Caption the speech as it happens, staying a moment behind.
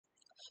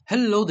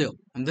Hello there.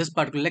 In this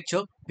particular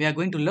lecture, we are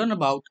going to learn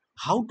about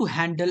how to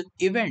handle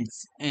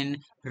events in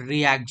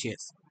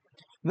React.js.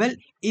 Well,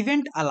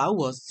 event allow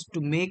us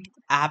to make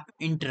app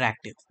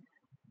interactive.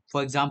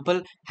 For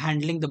example,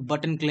 handling the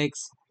button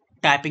clicks,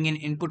 typing in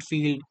input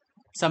field,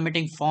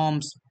 submitting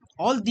forms.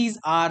 All these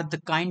are the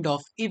kind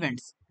of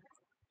events,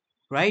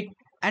 right?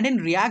 And in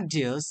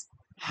React.js,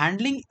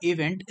 handling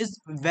event is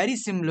very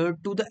similar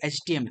to the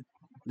HTML,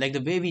 like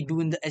the way we do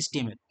in the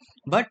HTML.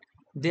 But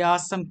there are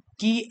some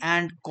key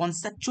and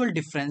conceptual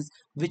difference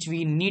which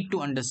we need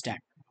to understand.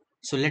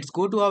 So let's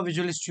go to our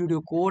Visual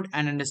Studio Code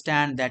and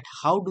understand that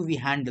how do we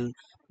handle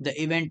the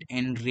event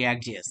in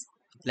React.js.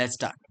 Let's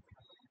start.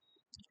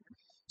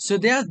 So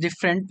there are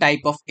different type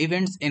of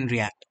events in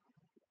React,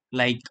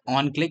 like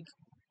onClick,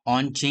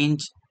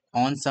 onChange,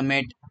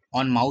 onSubmit,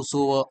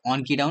 onMouseOver,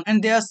 onKeyDown,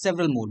 and there are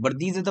several more. But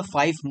these are the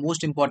five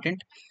most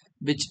important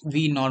which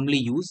we normally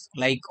use.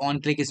 Like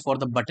onClick is for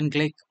the button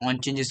click,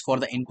 onChange is for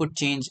the input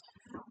change.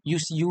 You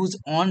use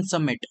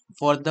onSubmit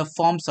for the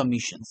form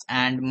submissions,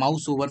 and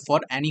MouseOver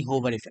for any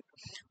hover effect.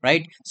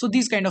 Right. So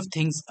these kind of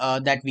things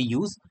that we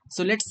use.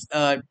 So let's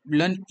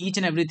learn each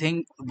and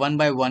everything one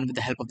by one with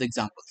the help of the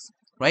examples.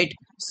 Right.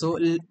 So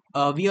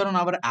we are on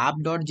our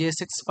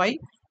app.jsx file,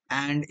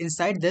 and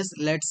inside this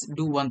let's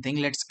do one thing.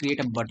 Let's create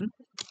a button,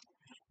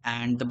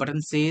 and the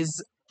button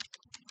says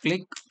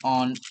click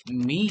on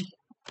me,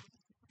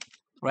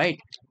 right?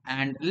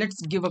 And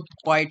let's give a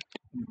quite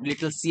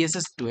little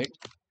css to it.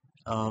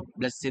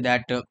 Let's say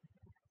that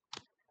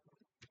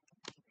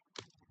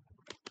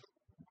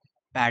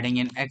padding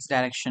in x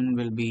direction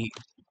will be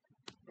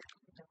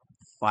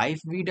 5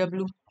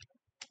 vw,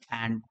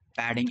 and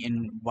padding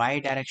in y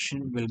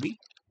direction will be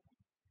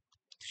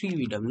 3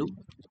 vw,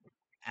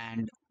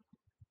 and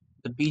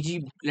the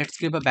bg, let's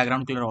give a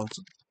background color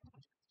also,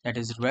 that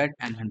is red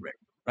and 100,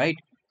 right?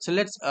 So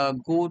let's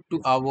go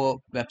to our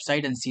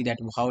website and see that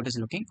how it is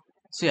looking.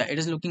 So yeah, it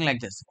is looking like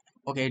this.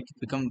 Okay, it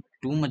become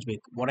too much big.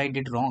 What I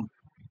did wrong?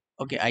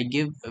 Okay, I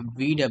give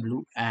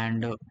VW,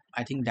 and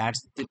I think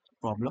that's the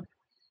problem.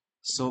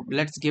 So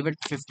let's give it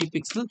 50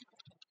 pixel,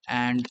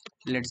 and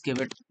let's give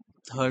it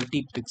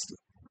 30 pixel.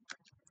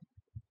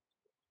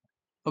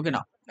 Okay,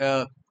 now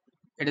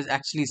it is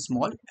actually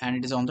small and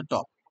it is on the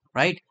top,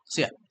 right?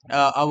 So yeah,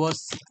 our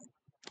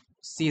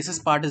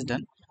CSS part is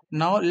done.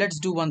 Now let's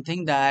do one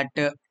thing, that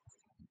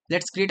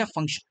let's create a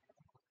function.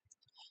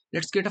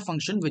 Let's create a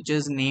function which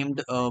is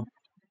named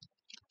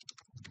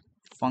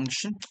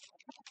function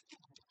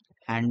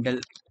handle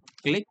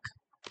click.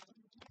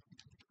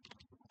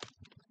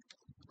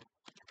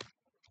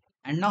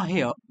 And now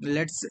here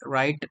let's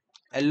write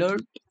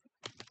alert,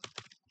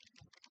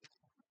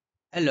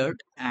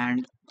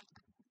 and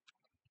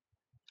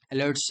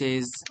alert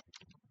says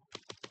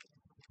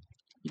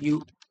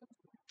you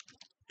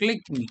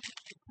click me,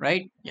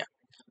 right? Yeah.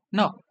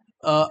 Now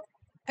I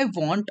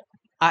want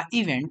a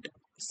event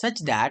such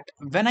that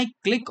when I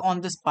click on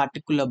this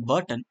particular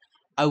button,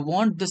 I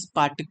want this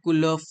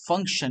particular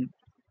function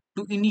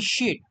to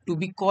initiate, to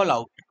be call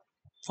out.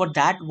 For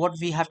that, what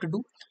we have to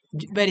do?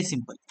 Very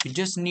simple. You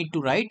just need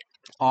to write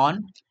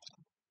on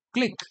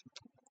click.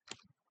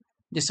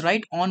 Just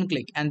write on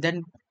click, and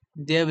then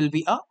there will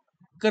be a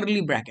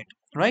curly bracket,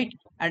 right?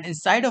 And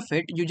inside of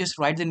it, you just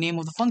write the name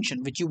of the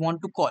function which you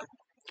want to call,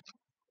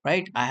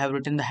 right? I have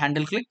written the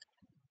handle click.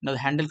 Now the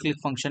handle click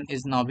function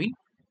is now being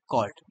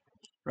called,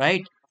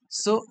 right?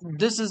 So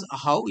this is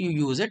how you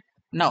use it.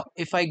 Now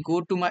if I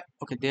go to my,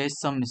 okay, there is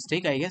some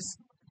mistake, I guess.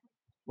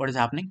 What is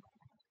happening?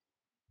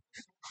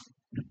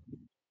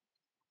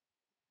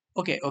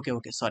 Okay,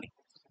 sorry.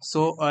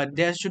 So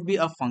there should be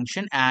a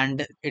function,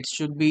 and it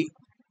should be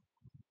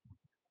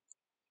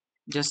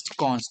just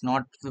const,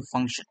 not the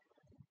function,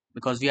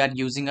 because we are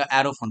using a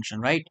arrow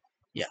function, right?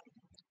 Yeah.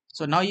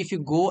 So now if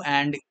you go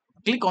and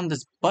click on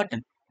this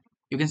button,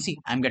 you can see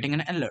I'm getting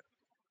an alert.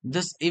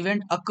 This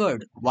event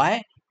occurred.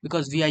 Why?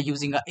 Because we are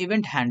using an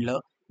event handler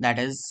that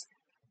is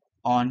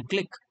on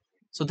click.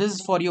 So this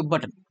is for your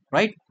button,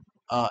 right?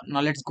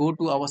 Now let's go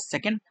to our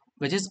second,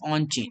 which is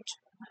on change.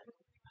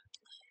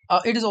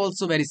 It is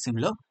also very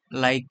similar.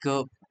 Like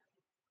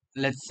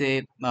let's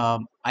say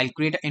I'll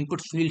create an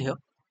input field here.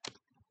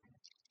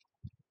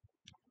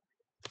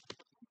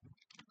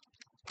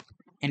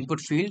 Input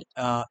field.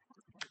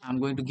 I'm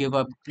going to give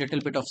a little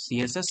bit of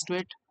CSS to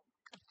it,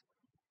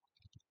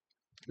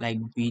 like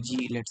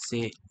BG. Let's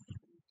say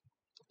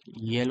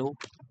yellow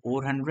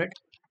 400,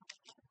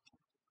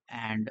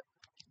 and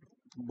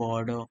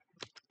border,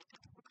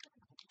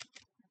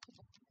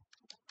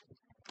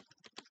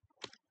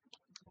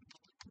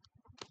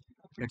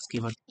 let's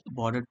give a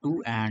border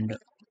 2, and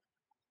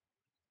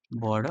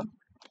border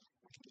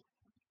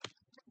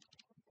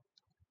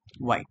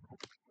white,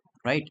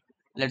 right?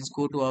 Let's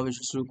go to our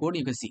Visual Studio Code.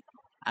 You can see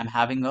I'm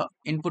having a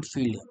input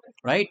field here,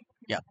 right?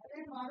 Yeah.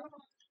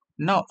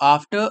 Now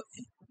after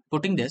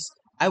putting this,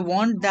 I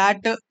want that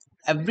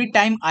every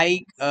time I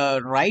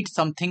write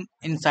something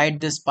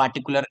inside this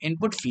particular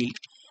input field,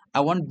 I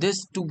want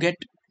this to get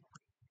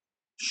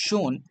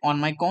shown on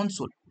my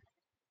console.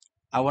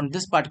 I want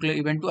this particular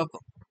event to occur,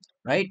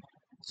 right?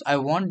 So I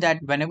want that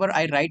whenever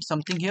I write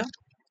something here,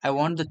 I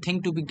want the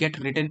thing to be get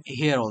written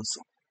here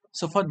also.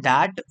 So for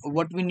that,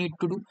 what we need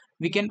to do,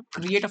 we can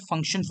create a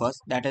function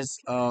first, that is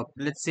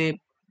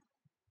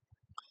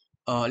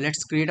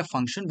let's create a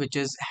function which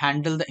is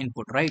handle the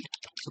input, right?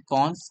 So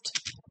const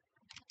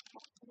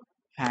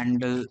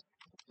handle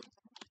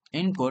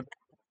input.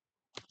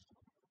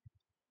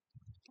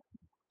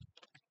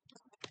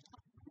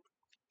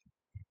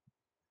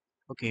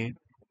 Okay,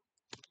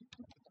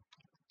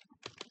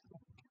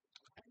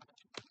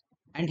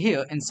 and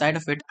here inside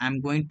of it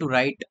I'm going to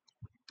write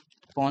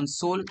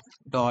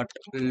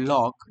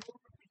console.log.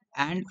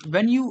 And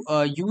when you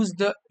use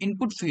the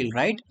input field,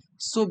 right,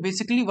 so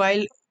basically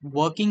while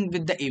working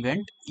with the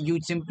event, you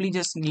simply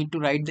just need to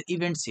write the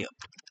events here.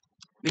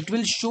 It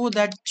will show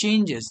that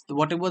changes,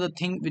 whatever the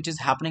thing which is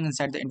happening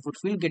inside the input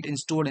field get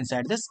stored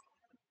inside this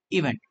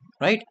event,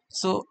 right?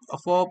 So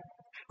for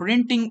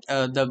printing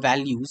the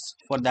values,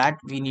 for that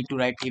we need to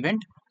write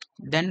event,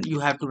 then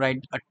you have to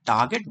write a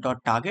target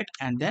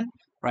and then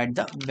write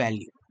the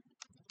value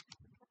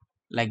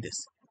like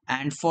this.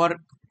 And for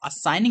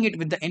assigning it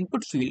with the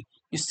input field,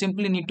 you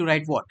simply need to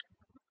write what?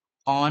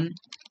 On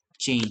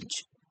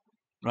change,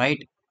 right?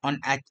 on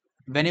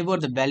Whenever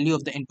the value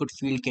of the input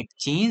field get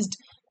changed,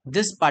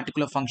 this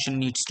particular function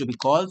needs to be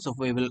called, so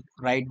we will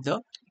write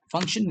the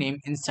function name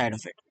inside of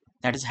it,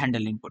 that is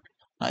handle input.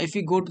 Now if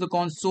we go to the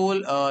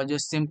console,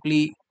 just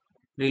simply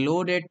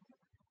reload it,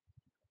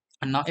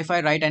 and now if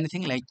I write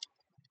anything like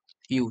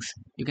Piyush,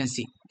 you can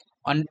see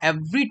on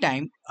every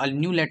time a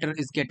new letter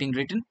is getting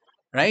written,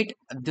 right,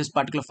 this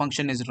particular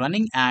function is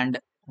running, and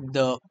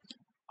the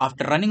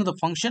after running the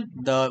function,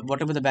 the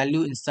whatever the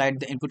value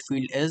inside the input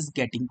field is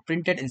getting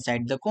printed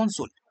inside the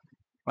console,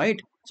 right?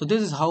 So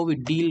this is how we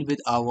deal with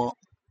our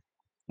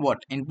what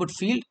input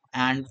field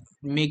and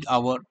make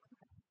our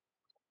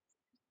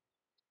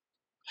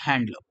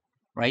handler,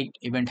 right,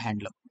 event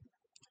handler.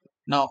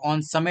 Now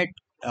on submit,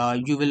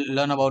 you will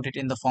learn about it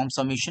in the form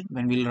submission,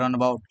 when we'll run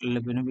about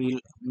when we'll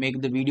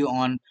make the video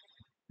on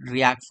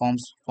react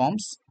forms,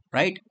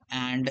 right?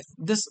 And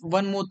this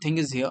one more thing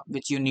is here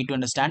which you need to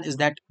understand is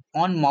that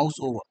on mouse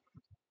over,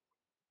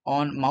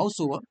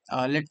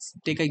 let's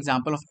take an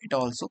example of it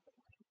also.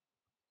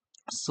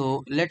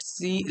 So let's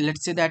say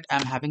that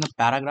I'm having a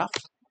paragraph,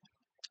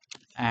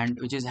 and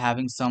which is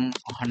having some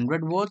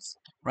 100 words,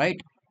 right?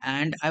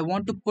 And I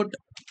want to put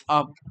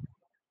a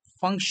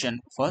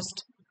function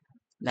first,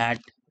 that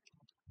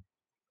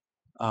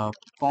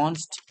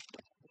const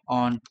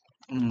on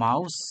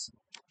mouse,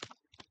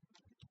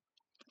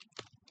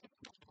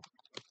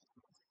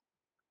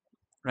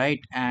 right?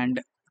 And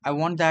I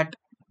want that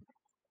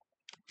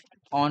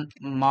on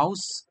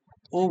mouse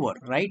over,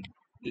 right?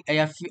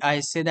 If I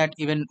say that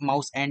even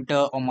mouse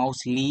enter or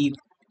mouse leave,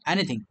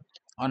 anything,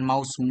 on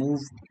mouse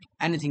move,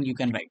 anything you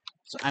can write.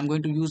 So I'm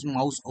going to use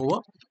mouse over.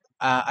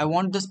 I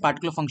want this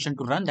particular function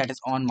to run, that is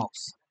on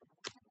mouse,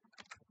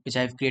 which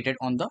I've created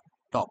on the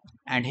top.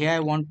 And here I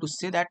want to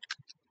say that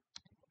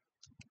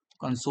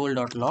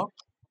console.log,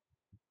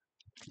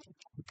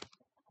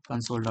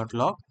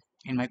 console.log,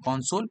 in my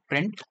console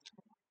print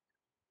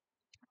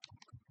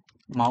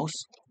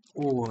mouse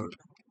over,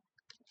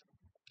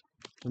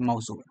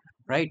 mouse over,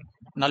 right?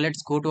 Now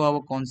let's go to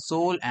our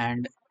console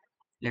and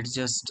let's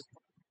just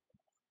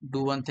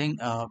do one thing.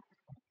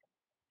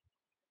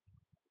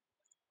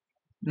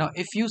 Now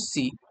if you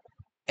see,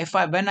 if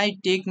I when I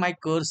take my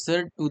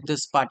cursor to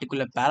this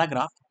particular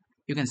paragraph,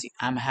 you can see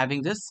I'm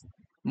having this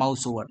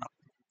mouse over now,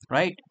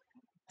 right?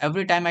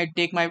 Every time I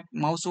take my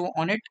mouse over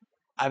on it,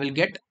 I will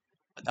get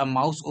a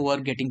mouse over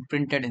getting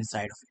printed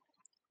inside of it.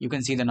 You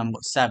can see the number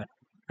 7,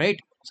 right?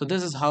 So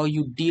this is how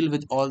you deal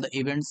with all the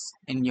events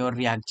in your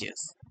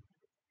React.js.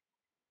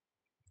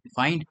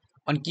 Find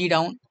on key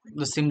down,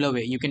 the similar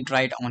way you can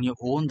try it on your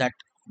own, that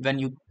when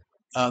you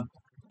uh,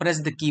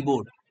 press the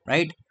keyboard,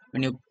 right,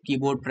 when your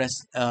keyboard press,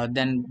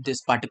 then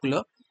this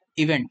particular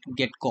event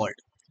get called.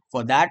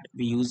 For that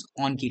we use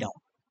on key down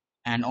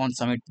and on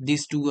submit.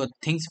 These two are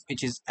things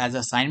which is as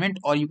assignment,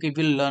 or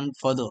will learn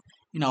further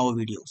in our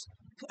videos.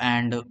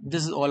 And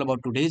this is all about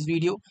today's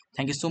video.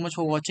 Thank you so much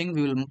for watching.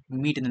 We will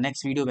meet in the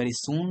next video very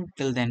soon.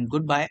 Till then,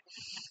 goodbye,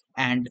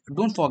 and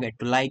don't forget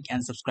to like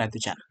and subscribe the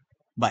channel.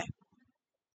 Bye.